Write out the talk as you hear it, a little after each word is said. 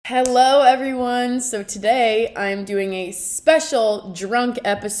Hello, everyone. So today I'm doing a special drunk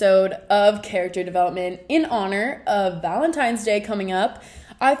episode of character development in honor of Valentine's Day coming up.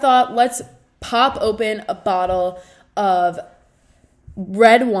 I thought let's pop open a bottle of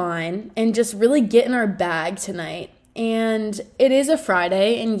red wine and just really get in our bag tonight. And it is a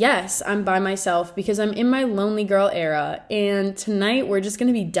Friday, and yes, I'm by myself because I'm in my lonely girl era. And tonight we're just going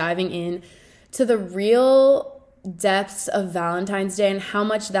to be diving in to the real depths of Valentine's Day and how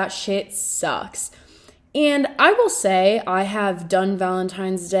much that shit sucks. And I will say I have done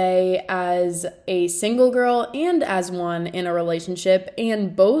Valentine's Day as a single girl and as one in a relationship,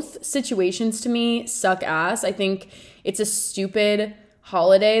 and both situations to me suck ass. I think it's a stupid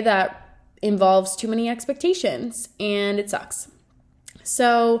holiday that involves too many expectations, and it sucks.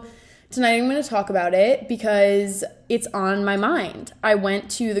 So tonight I'm going to talk about it because it's on my mind. I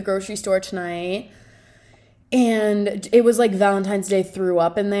went to the grocery store tonight, and it was like Valentine's Day threw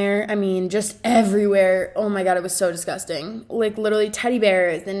up in there. I mean, just everywhere. Oh my God, it was so disgusting. Like literally teddy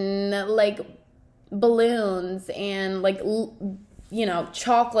bears and like balloons and like,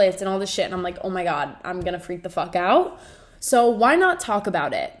 chocolates and all this shit. And I'm like, oh my God, I'm going to freak the fuck out. So why not talk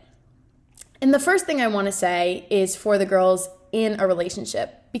about it? And the first thing I want to say is for the girls in a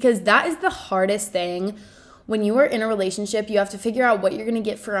relationship, because that is the hardest thing. When you are in a relationship, you have to figure out what you're going to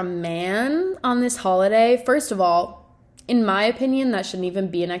get for a man on this holiday. First of all, in my opinion, that shouldn't even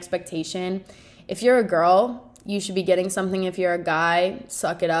be an expectation. If you're a girl, you should be getting something. If you're a guy,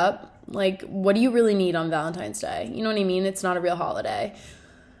 suck it up. Like, what do you really need on Valentine's Day? You know what I mean? It's not a real holiday.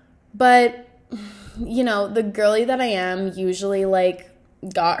 But, the girly that I am usually,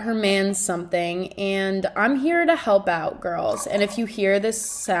 got her man something, and I'm here to help out, girls. And if you hear this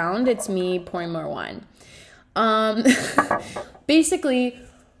sound, it's me pouring more wine. Basically,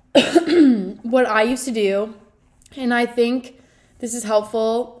 what I used to do, and I think this is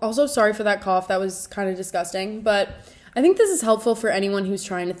helpful. Also, sorry for that cough. That was kind of disgusting. But I think this is helpful for anyone who's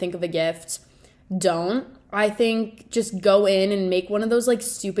trying to think of a gift. Don't. I think just go in and make one of those,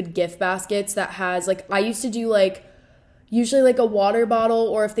 stupid gift baskets that has, I used to do, usually a water bottle,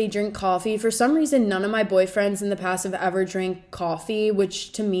 or if they drink coffee. For some reason, none of my boyfriends in the past have ever drank coffee,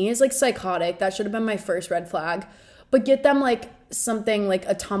 which to me is psychotic. That should have been my first red flag. But get them something like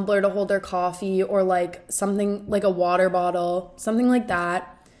a tumbler to hold their coffee, or something like a water bottle, something like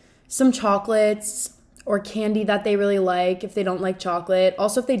that. Some chocolates or candy that they really like if they don't like chocolate.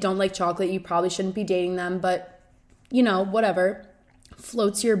 Also, if they don't like chocolate, you probably shouldn't be dating them, but whatever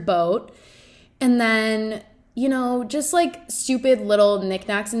floats your boat. And then just stupid little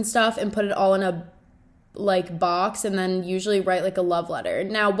knickknacks and stuff, and put it all in a box, and then usually write a love letter.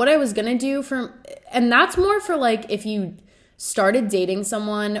 Now, what I was gonna do and that's more for if you started dating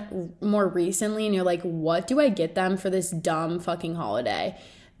someone more recently and you're like, what do I get them for this dumb fucking holiday?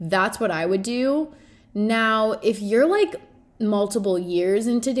 That's what I would do. Now, if you're multiple years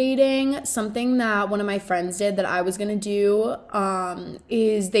into dating, something that one of my friends did that I was gonna do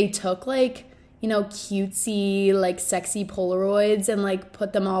is they took cutesy, sexy Polaroids and,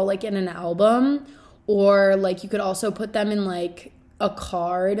 put them all, in an album. Or, you could also put them in, a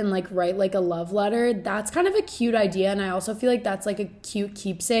card and, write, a love letter. That's kind of a cute idea, and I also feel like that's, a cute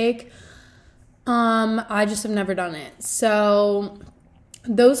keepsake. I just have never done it. So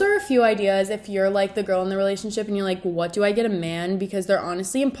those are a few ideas if you're, the girl in the relationship and you're like, what do I get a man? Because they're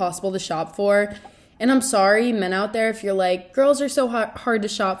honestly impossible to shop for. And I'm sorry, men out there, if you're like, girls are so hard to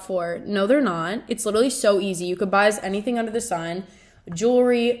shop for. No, they're not. It's literally so easy. You could buy us anything under the sun.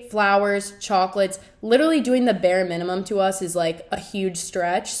 Jewelry, flowers, chocolates. Literally doing the bare minimum to us is a huge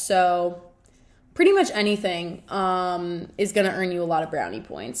stretch. So pretty much anything is going to earn you a lot of brownie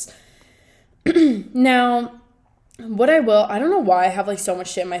points. Now, I don't know why I have so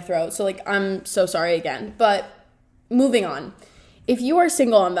much shit in my throat. So I'm so sorry again. But moving on. If you are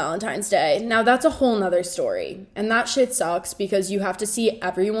single on Valentine's Day, now that's a whole nother story. And that shit sucks because you have to see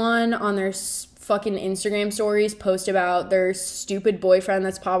everyone on their fucking Instagram stories post about their stupid boyfriend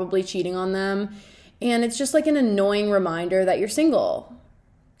that's probably cheating on them. And it's just an annoying reminder that you're single.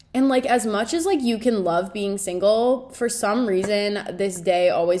 And as much as you can love being single, for some reason this day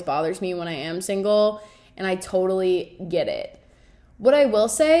always bothers me when I am single, and I totally get it. What I will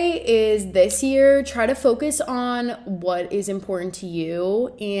say is this year, try to focus on what is important to you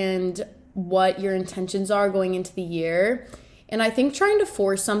and what your intentions are going into the year. And I think trying to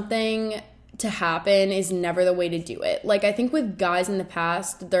force something to happen is never the way to do it. I think with guys in the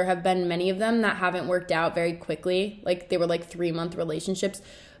past, there have been many of them that haven't worked out very quickly. They were 3-month relationships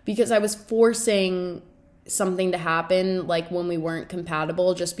because I was forcing something to happen when we weren't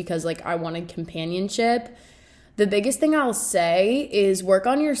compatible just because I wanted companionship. The biggest thing I'll say is work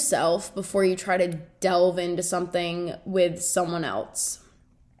on yourself before you try to delve into something with someone else.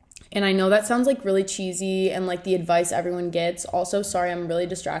 And I know that sounds like really cheesy and like the advice everyone gets. Also, sorry, I'm really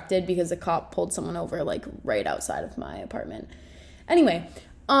distracted because a cop pulled someone over like right outside of my apartment. Anyway,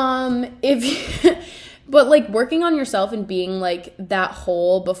 but like working on yourself and being like that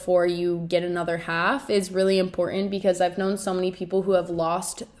whole before you get another half is really important, because I've known so many people who have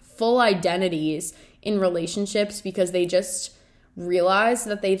lost full identities in relationships because they just realize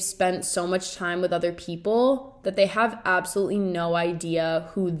that they've spent so much time with other people that they have absolutely no idea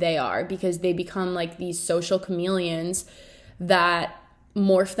who they are, because they become like these social chameleons that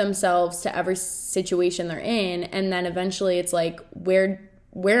morph themselves to every situation they're in, and then eventually it's like, where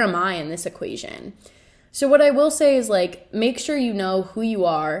am I in this equation? So what I will say is like, make sure you know who you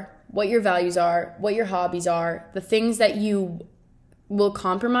are, what your values are, what your hobbies are, the things that you will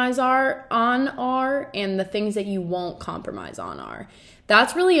compromise are, and the things that you won't compromise on are.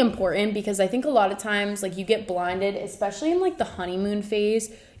 That's really important, because I think a lot of times like you get blinded, especially in like the honeymoon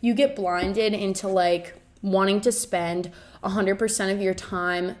phase, you get blinded into like wanting to spend 100% of your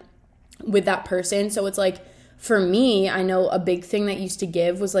time with that person. So it's like, for me, I know a big thing that used to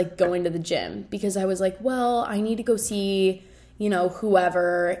give was like going to the gym, because I was like, well, I need to go see,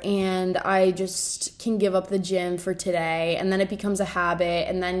 whoever, and I just can give up the gym for today. And then it becomes a habit,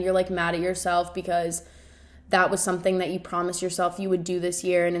 and then you're like mad at yourself because that was something that you promised yourself you would do this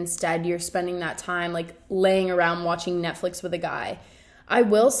year, and instead you're spending that time like laying around watching Netflix with a guy. I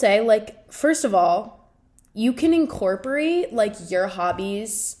will say, like, first of all, you can incorporate like your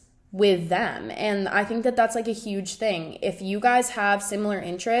hobbies with them, and I think that that's like a huge thing. If you guys have similar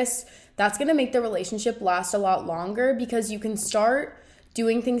interests, that's going to make the relationship last a lot longer, because you can start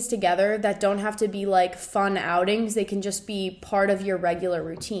doing things together that don't have to be like fun outings. They can just be part of your regular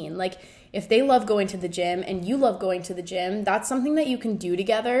routine. Like if they love going to the gym and you love going to the gym, that's something that you can do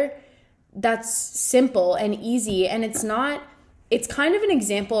together. That's simple and easy, and it's kind of an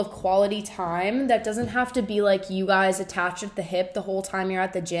example of quality time that doesn't have to be like you guys attached at the hip the whole time you're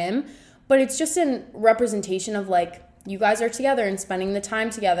at the gym, but it's just a representation of like you guys are together and spending the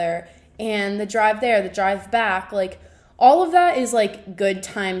time together, and the drive there, the drive back, like all of that is like good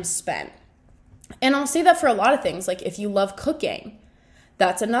time spent. And I'll say that for a lot of things. Like if you love cooking,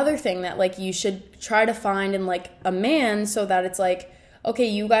 that's another thing that like you should try to find in like a man, so that it's like, okay,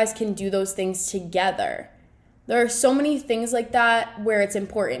 you guys can do those things together. There are so many things like that where it's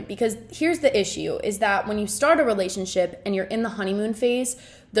important, because here's the issue is that when you start a relationship and you're in the honeymoon phase,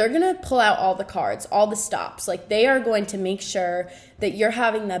 they're going to pull out all the cards, all the stops. Like they are going to make sure that you're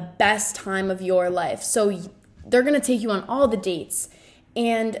having the best time of your life. So they're going to take you on all the dates.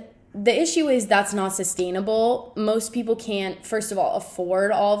 And the issue is that's not sustainable. Most people can't, first of all,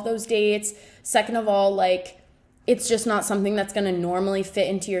 afford all of those dates. Second of all, like it's just not something that's going to normally fit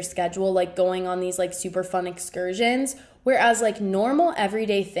into your schedule, like going on these like super fun excursions. Whereas like normal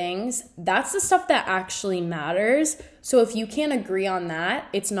everyday things, that's the stuff that actually matters. So if you can't agree on that,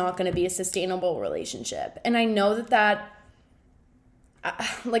 it's not going to be a sustainable relationship. And I know that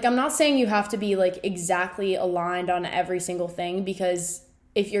like I'm not saying you have to be like exactly aligned on every single thing, because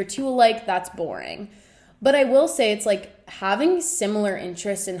if you're too alike, that's boring. But I will say it's like having similar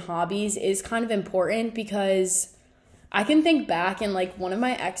interests and hobbies is kind of important, because I can think back and like one of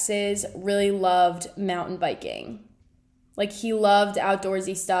my exes really loved mountain biking. Like he loved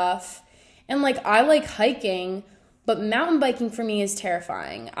outdoorsy stuff. And like I like hiking, but mountain biking for me is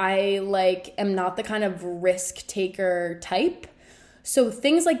terrifying. I like am not the kind of risk taker type. So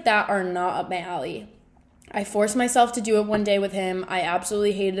things like that are not up my alley. I forced myself to do it one day with him. I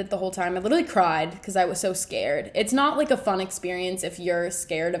absolutely hated it the whole time. I literally cried because I was so scared. It's not like a fun experience if you're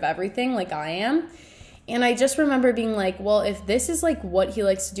scared of everything like I am. And I just remember being like, well, if this is like what he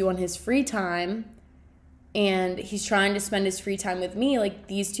likes to do on his free time and he's trying to spend his free time with me, like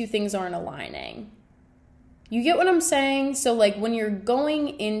these two things aren't aligning. You get what I'm saying? So like when you're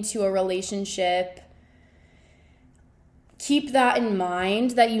going into a relationship, keep that in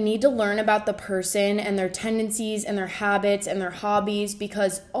mind, that you need to learn about the person and their tendencies and their habits and their hobbies,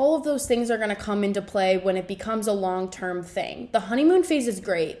 because all of those things are going to come into play when it becomes a long-term thing. The honeymoon phase is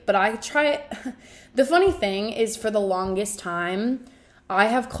great, but the funny thing is, for the longest time, I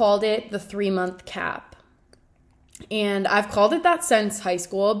have called it the 3-month cap. And I've called it that since high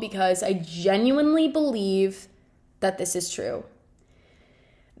school, because I genuinely believe that this is true.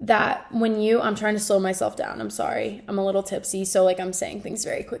 That I'm trying to slow myself down. I'm sorry. I'm a little tipsy, so like I'm saying things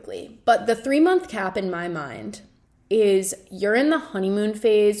very quickly. But the 3-month cap in my mind is you're in the honeymoon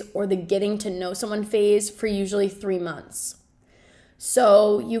phase or the getting to know someone phase for usually 3 months.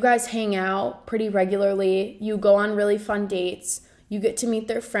 So you guys hang out pretty regularly. You go on really fun dates. You get to meet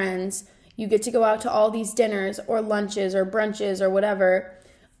their friends. You get to go out to all these dinners or lunches or brunches or whatever.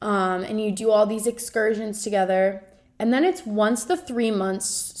 And you do all these excursions together. And then it's once the 3 months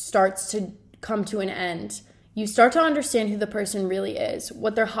starts to come to an end, you start to understand who the person really is,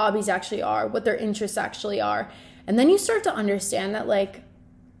 what their hobbies actually are, what their interests actually are. And then you start to understand that, like,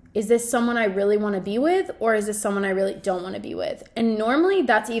 is this someone I really want to be with, or is this someone I really don't want to be with? And normally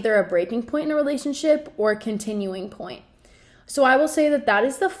that's either a breaking point in a relationship or a continuing point. So I will say that that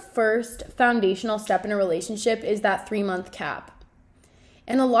is the first foundational step in a relationship, is that 3-month cap.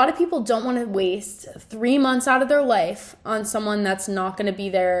 And a lot of people don't want to waste 3 months out of their life on someone that's not going to be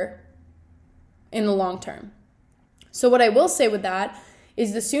there in the long term. So what I will say with that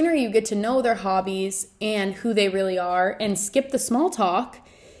is the sooner you get to know their hobbies and who they really are and skip the small talk,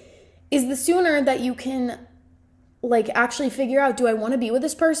 is the sooner that you can like actually figure out, do I want to be with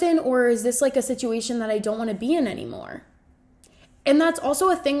this person, or is this like a situation that I don't want to be in anymore? And that's also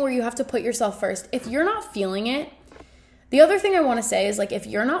a thing where you have to put yourself first. If you're not feeling it, the other thing I want to say is, like, if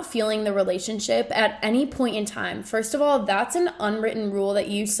you're not feeling the relationship at any point in time, first of all, that's an unwritten rule that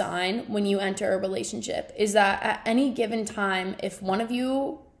you sign when you enter a relationship, is that at any given time, if one of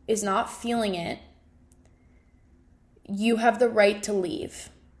you is not feeling it, you have the right to leave,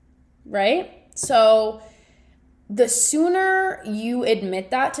 right? So the sooner you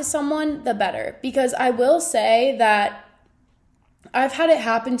admit that to someone, the better. Because I will say that I've had it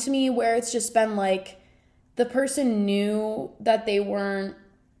happen to me where it's just been like, the person knew that they weren't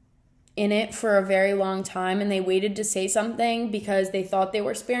in it for a very long time and they waited to say something because they thought they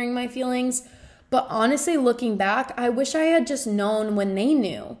were sparing my feelings. But honestly, looking back, I wish I had just known when they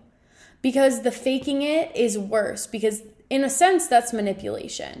knew, because the faking it is worse, because in a sense, that's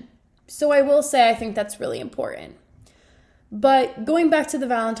manipulation. So I will say I think that's really important. But going back to the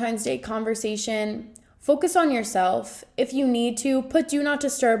Valentine's Day conversation, focus on yourself. If you need to, put do not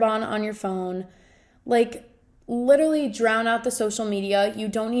disturb on your phone. Like, literally drown out the social media. You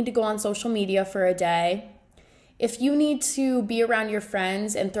don't need to go on social media for a day. If you need to be around your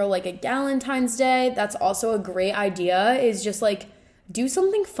friends and throw like a Galentine's Day, that's also a great idea, is just like do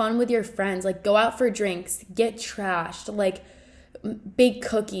something fun with your friends. Like go out for drinks, get trashed, like bake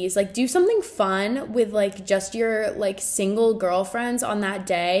cookies, like do something fun with like just your like single girlfriends on that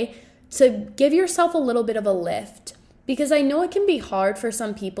day to give yourself a little bit of a lift. Because I know it can be hard for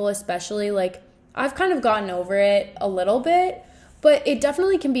some people, especially like I've kind of gotten over it a little bit, but it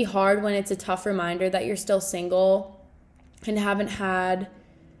definitely can be hard when it's a tough reminder that you're still single and haven't had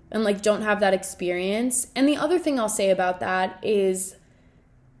and like don't have that experience. And the other thing I'll say about that is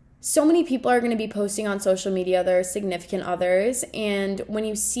so many people are going to be posting on social media their significant others, and when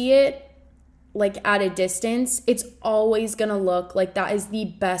you see it like at a distance, it's always going to look like that is the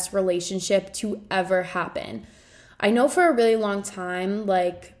best relationship to ever happen. I know for a really long time,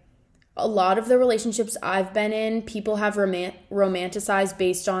 like a lot of the relationships I've been in, people have romanticized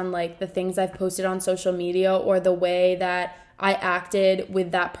based on like the things I've posted on social media or the way that I acted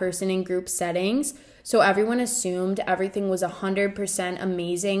with that person in group settings. So everyone assumed everything was 100%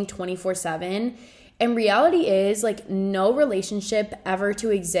 amazing 24/7. And reality is, like, no relationship ever to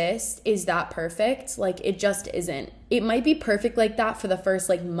exist is that perfect. Like, it just isn't. It might be perfect like that for the first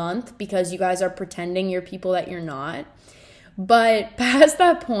like month because you guys are pretending you're people that you're not. But past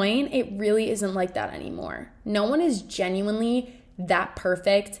that point, it really isn't like that anymore. No one is genuinely that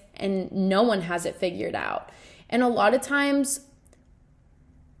perfect and no one has it figured out. And a lot of times,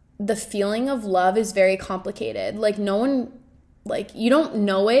 the feeling of love is very complicated. Like no one, like you don't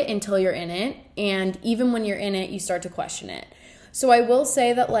know it until you're in it. And even when you're in it, you start to question it. So I will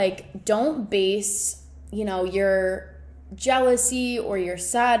say that like, don't base, your jealousy or your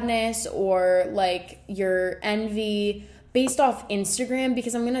sadness or like your envy based off Instagram,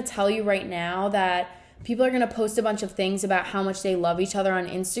 because I'm going to tell you right now that people are going to post a bunch of things about how much they love each other on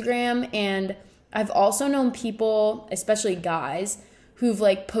Instagram. And I've also known people, especially guys, who've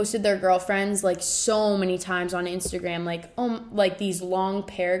like posted their girlfriends like so many times on Instagram, like these long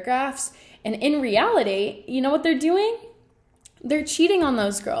paragraphs. And in reality, you know what they're doing? They're cheating on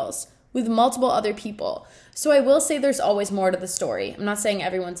those girls with multiple other people. So I will say there's always more to the story. I'm not saying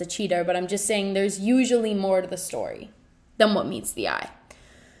everyone's a cheater, but I'm just saying there's usually more to the story than what meets the eye.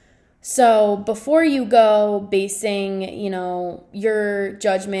 So before you go basing, your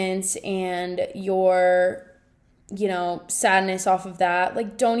judgments and your, sadness off of that,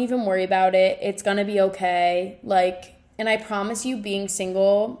 like, don't even worry about it. It's going to be okay. Like, and I promise you, being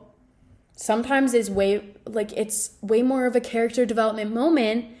single sometimes is it's way more of a character development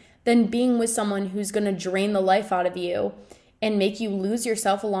moment than being with someone who's going to drain the life out of you and make you lose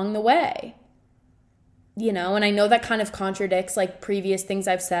yourself along the way. You know, and I know that kind of contradicts like previous things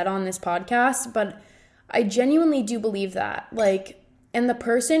I've said on this podcast, but I genuinely do believe that. Like, and the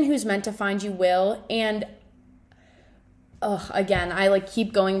person who's meant to find you will. And again, I like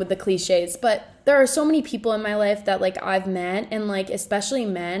keep going with the cliches, but there are so many people in my life that like I've met, and like especially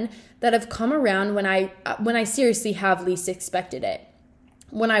men, that have come around when I seriously have least expected it.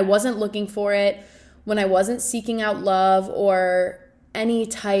 When I wasn't looking for it, when I wasn't seeking out love or any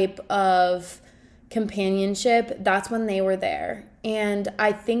type of companionship, that's when they were there. And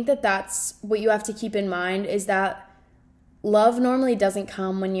I think that that's what you have to keep in mind, is that love normally doesn't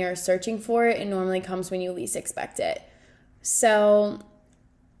come when you're searching for it. It normally comes when you least expect it. So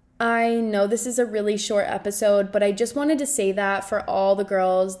I know this is a really short episode, but I just wanted to say that for all the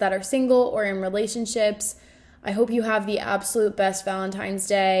girls that are single or in relationships, I hope you have the absolute best Valentine's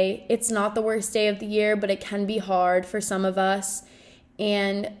Day. It's not the worst day of the year, but it can be hard for some of us.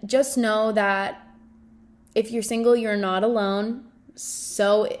 And just know that if you're single, you're not alone.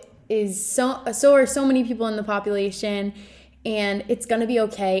 So are so many people in the population, and it's going to be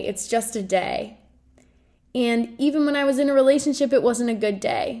okay. It's just a day. And even when I was in a relationship, it wasn't a good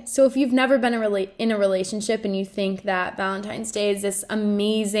day. So if you've never been in a relationship and you think that Valentine's Day is this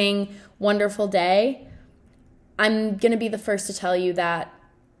amazing, wonderful day, I'm going to be the first to tell you that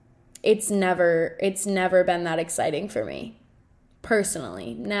it's never been that exciting for me,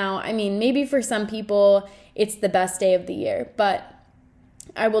 personally. Now, I mean, maybe for some people, it's the best day of the year, but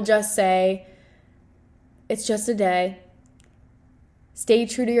I will just say it's just a day. Stay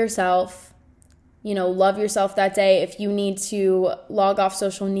true to yourself. You know, love yourself that day. If you need to log off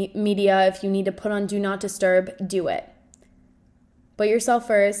social media, if you need to put on Do Not Disturb, do it. Put yourself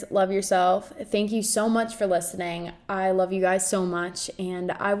first. Love yourself. Thank you so much for listening. I love you guys so much,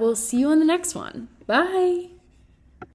 and I will see you on the next one. Bye.